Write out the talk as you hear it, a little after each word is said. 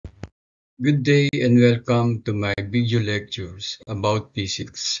Good day and welcome to my video lectures about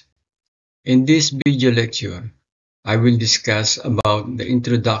physics. In this video lecture, I will discuss about the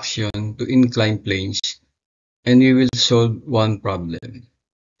introduction to inclined planes and we will solve one problem.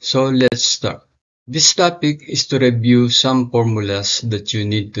 So let's start. This topic is to review some formulas that you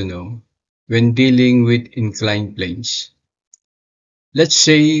need to know when dealing with inclined planes. Let's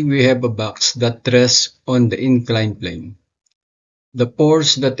say we have a box that rests on the inclined plane. The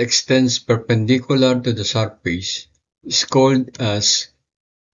force that extends perpendicular to the surface is called as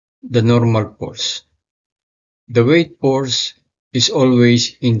the normal force. The weight force is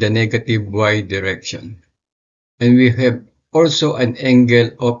always in the negative y direction, and we have also an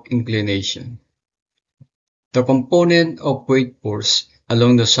angle of inclination. The component of weight force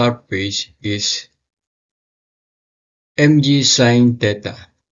along the surface is mg sine theta,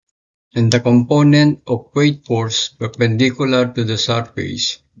 and the component of weight force perpendicular to the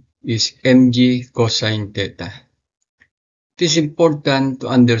surface is mg cosine theta. It is important to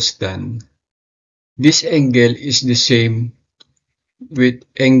understand this angle is the same with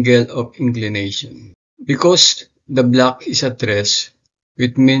angle of inclination. Because the block is at rest,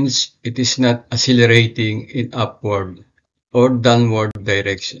 which means it is not accelerating in upward or downward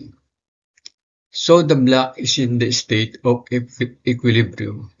direction. So the block is in the state of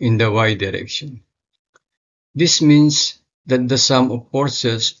equilibrium in the y direction. This means that the sum of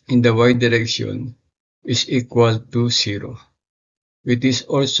forces in the y direction is equal to 0, which is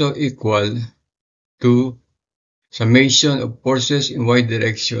also equal to summation of forces in y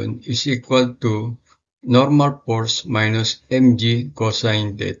direction is equal to normal force minus mg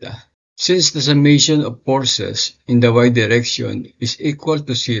cosine theta. Since the summation of forces in the y direction is equal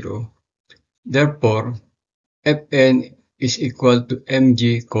to 0, therefore Fn is equal to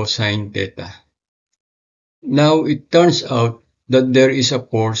mg cosine theta. Now it turns out that there is a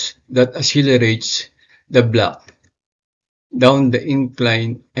force that accelerates the block down the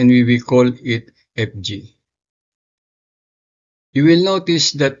incline and we will call it Fg. You will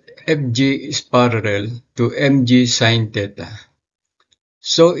notice that Fg is parallel to mg sine theta.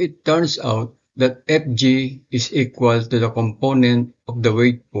 So it turns out that Fg is equal to the component of the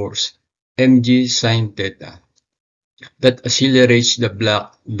weight force mg sine theta that accelerates the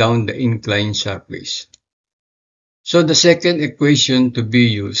block down the inclined surface. So the second equation to be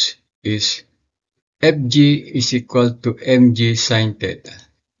used is Fg is equal to mg sine theta.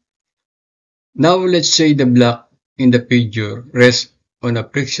 Now let's say the block in the figure rests on a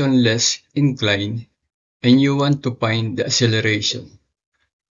frictionless incline and you want to find the acceleration.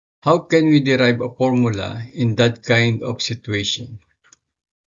 How can we derive a formula in that kind of situation?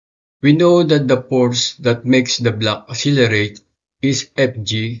 We know that the force that makes the block accelerate is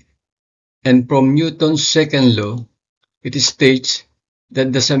Fg, and from Newton's second law, it states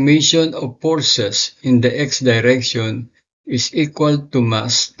that the summation of forces in the x direction is equal to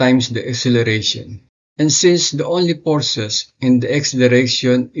mass times the acceleration. And since the only forces in the x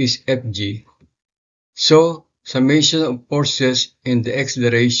direction is Fg, so summation of forces in the x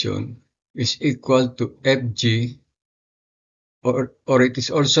direction is equal to Fg or it is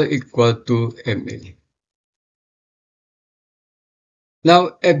also equal to Ma. Now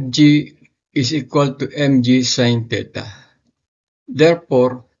Fg is equal to mg sine theta.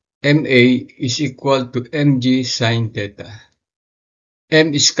 Therefore, Ma is equal to mg sine theta.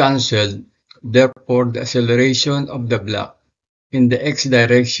 M is cancelled. Therefore, the acceleration of the block in the x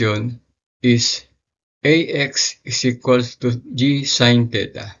direction is Ax is equal to g sine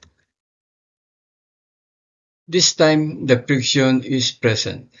theta. This time, the friction is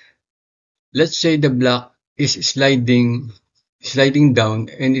present. Let's say the block is sliding down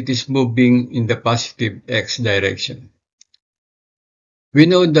and it is moving in the positive x direction. We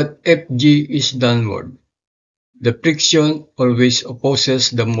know that Fg is downward. The friction always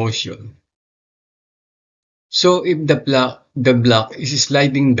opposes the motion. So if the block is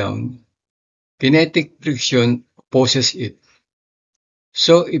sliding down, kinetic friction opposes it.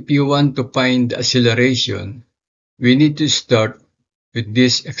 So if you want to find the acceleration, we need to start with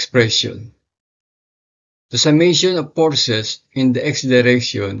this expression. The summation of forces in the x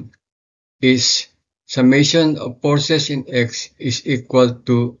direction is summation of forces in x is equal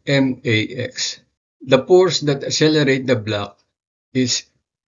to max. The force that accelerates the block is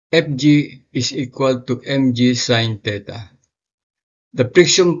Fg is equal to mg sine theta. The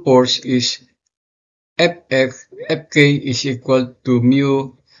friction force is Fk is equal to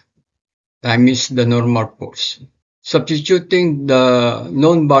mu times the normal force. Substituting the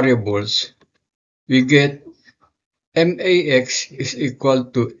known variables, we get max is equal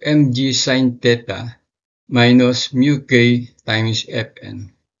to mg sine theta minus mu k times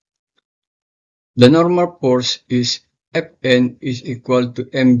Fn. The normal force is Fn is equal to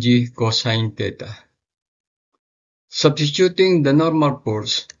mg cosine theta. Substituting the normal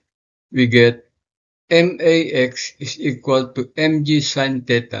force, we get max is equal to mg sin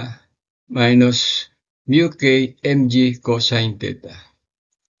theta minus mu k mg cosine theta.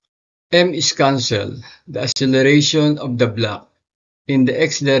 M is cancelled. The acceleration of the block in the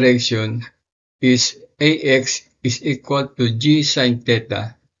x direction is ax is equal to g sin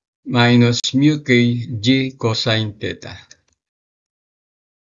theta minus mu k g cosine theta.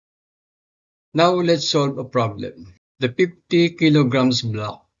 Now let's solve a problem. The 50 kilograms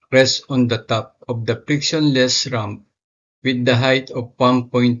block rests on the top of the frictionless ramp with the height of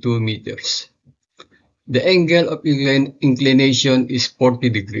 1.2 meters. The angle of inclination is 40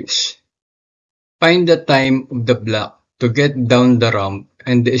 degrees. Find the time of the block to get down the ramp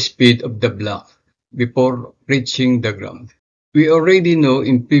and the speed of the block before reaching the ground. We already know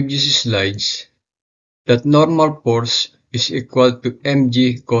in previous slides that normal force is equal to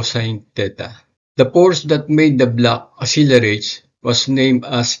mg cosine theta. The force that made the block accelerate was named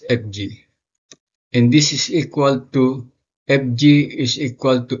as Fg, and this is equal to Fg is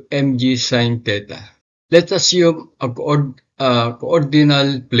equal to mg sin theta. Let's assume a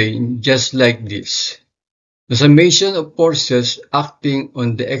coordinate plane just like this. The summation of forces acting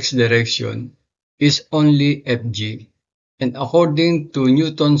on the x direction is only Fg, and according to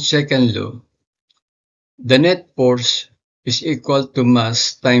Newton's second law, the net force is equal to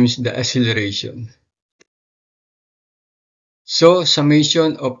mass times the acceleration. So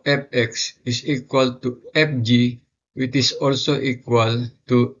summation of Fx is equal to Fg, which is also equal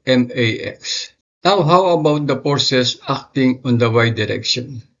to max. Now how about the forces acting on the y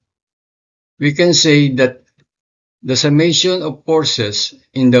direction? We can say that the summation of forces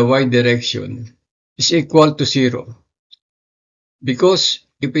in the y direction is equal to 0. Because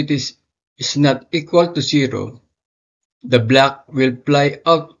if it is not equal to 0, the block will fly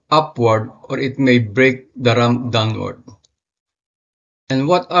upward or it may break the ramp downward. And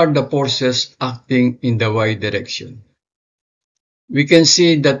what are the forces acting in the y direction? We can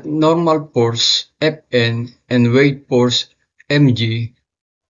see that normal force Fn and weight force mg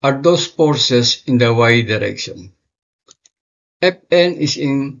are those forces in the y direction. Fn is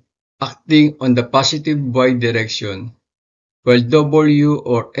acting on the positive y direction, while W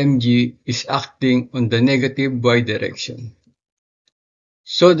or mg is acting on the negative y direction.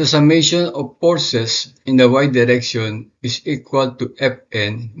 So the summation of forces in the y direction is equal to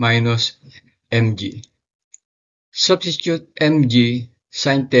Fn minus mg. Substitute mg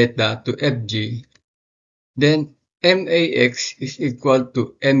sin theta to Fg, then max is equal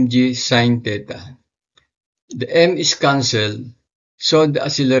to mg sin theta. The m is cancelled, so the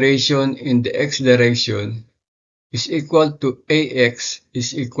acceleration in the x direction is equal to ax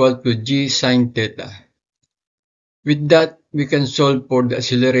is equal to g sin theta. With that, we can solve for the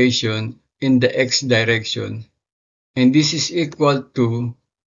acceleration in the x direction, and this is equal to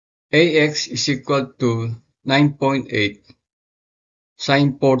ax is equal to 9.8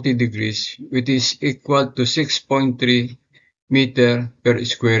 sine 40 degrees, which is equal to 6.3 meter per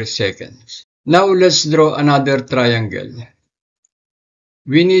square seconds. Now let's draw another triangle.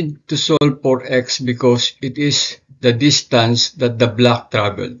 We need to solve for x because it is the distance that the block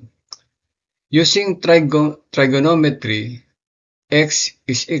traveled. Using trigonometry, x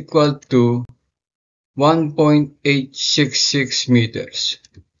is equal to 1.866 meters.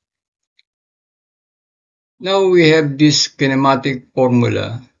 Now we have this kinematic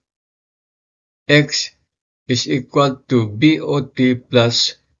formula. X is equal to BOT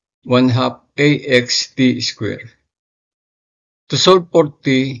plus 1/2 AXT squared. To solve for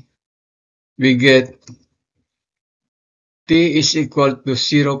t, we get t is equal to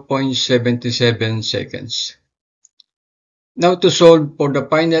 0.77 seconds. Now to solve for the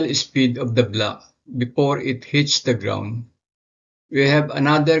final speed of the block before it hits the ground, we have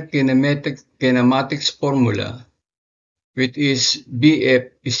another kinematics formula, which is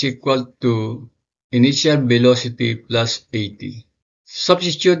Bf is equal to initial velocity plus at.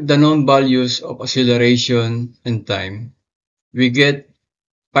 Substitute the known values of acceleration and time. We get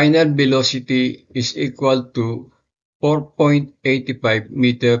final velocity is equal to 4.85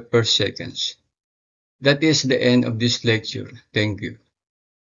 meter per second. That is the end of this lecture. Thank you.